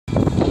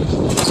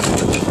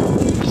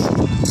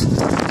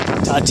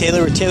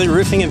Taylor with Taylor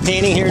Roofing and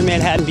Painting here in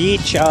Manhattan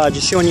Beach.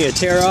 Just showing you a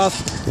tear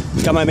off.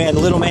 Got my man,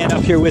 Little Man,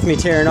 up here with me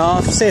tearing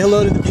off. Say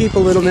hello to the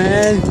people, Little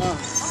Man.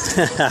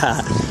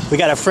 We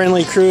got a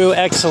friendly crew,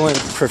 excellent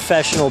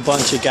professional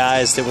bunch of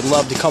guys that would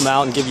love to come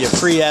out and give you a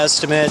free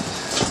estimate,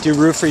 do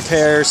roof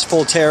repairs,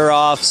 full tear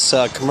offs,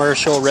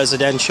 commercial,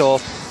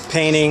 residential,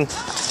 painting,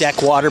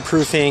 deck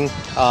waterproofing.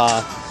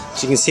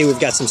 As you can see, we've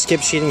got some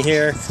skip sheeting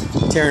here,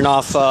 tearing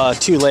off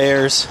 2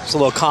 layers. There's a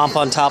little comp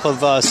on top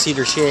of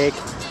cedar shake,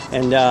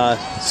 and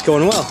it's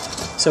going well.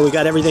 So we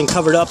got everything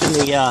covered up in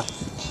the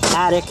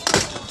attic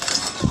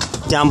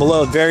down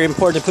below. Very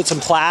important to put some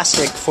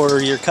plastic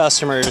for your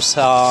customers.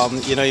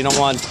 You know, you don't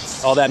want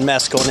all that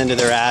mess going into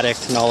their attic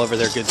and all over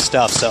their good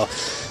stuff. So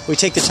we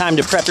take the time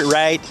to prep it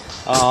right.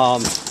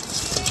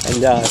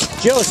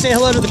 Joe, say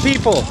hello to the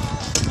people.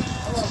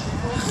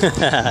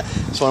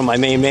 It's one of my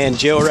main man,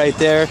 Joe, right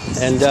there.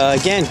 And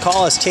again,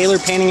 call us, Taylor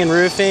Painting and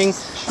Roofing.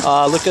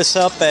 Look us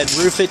up at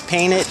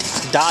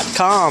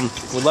roofitpaintit.com.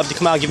 We'd love to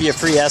come out and give you a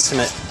free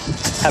estimate.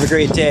 Have a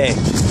great day.